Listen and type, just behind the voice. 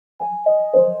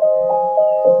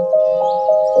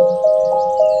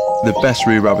The best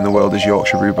rhubarb in the world is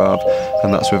Yorkshire rhubarb,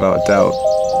 and that's without a doubt.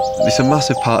 It's a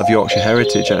massive part of Yorkshire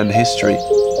heritage and history.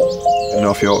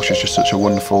 North Yorkshire is just such a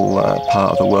wonderful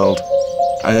part of the world.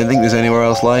 I don't think there's anywhere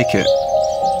else like it.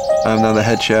 I'm now the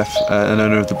head chef and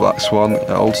owner of the Black Swan at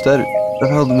Oldstead. I've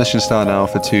held the Michelin-starred now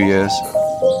for 2 years.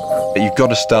 You've got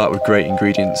to start with great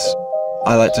ingredients.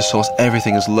 I like to source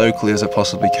everything as locally as I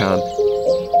possibly can.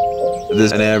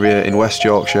 There's an area in West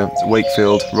Yorkshire,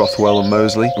 Wakefield, Rothwell and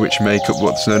Moseley, which make up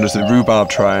what's known as the rhubarb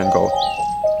triangle.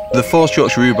 The forced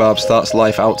Yorkshire rhubarb starts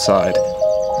life outside,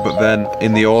 but then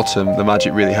in the autumn the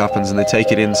magic really happens and they take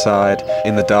it inside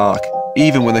in the dark.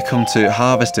 Even when they come to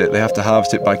harvest it, they have to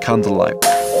harvest it by candlelight,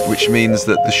 which means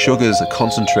that the sugars are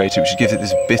concentrated, which gives it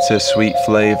this bitter, sweet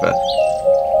flavour.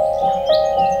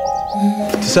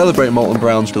 To celebrate Molton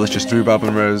Brown's Delicious Rhubarb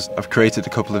Rose, I've created a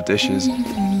couple of dishes.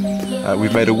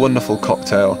 We've made a wonderful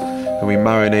cocktail and we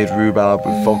marinate rhubarb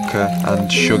with vodka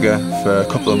and sugar for a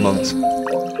couple of months.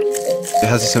 It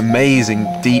has this amazing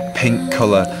deep pink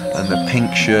colour and the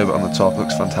pink sherbet on the top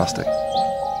looks fantastic.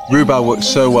 Rhubarb works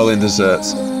so well in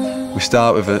desserts. We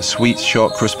start with a sweet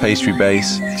short crust pastry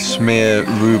base, smear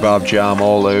rhubarb jam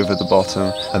all over the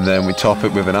bottom, and then we top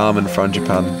it with an almond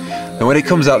frangipane. And when it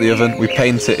comes out the oven, we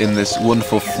paint it in this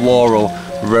wonderful floral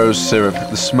rose syrup.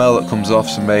 The smell that comes off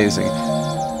is amazing.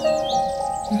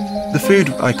 The food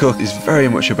I cook is very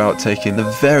much about taking the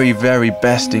very, very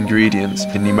best ingredients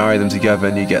and you marry them together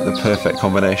and you get the perfect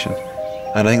combination.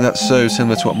 And I think that's so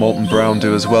similar to what Molton Brown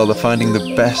do as well. They're finding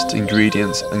the best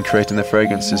ingredients and creating the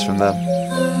fragrances from them.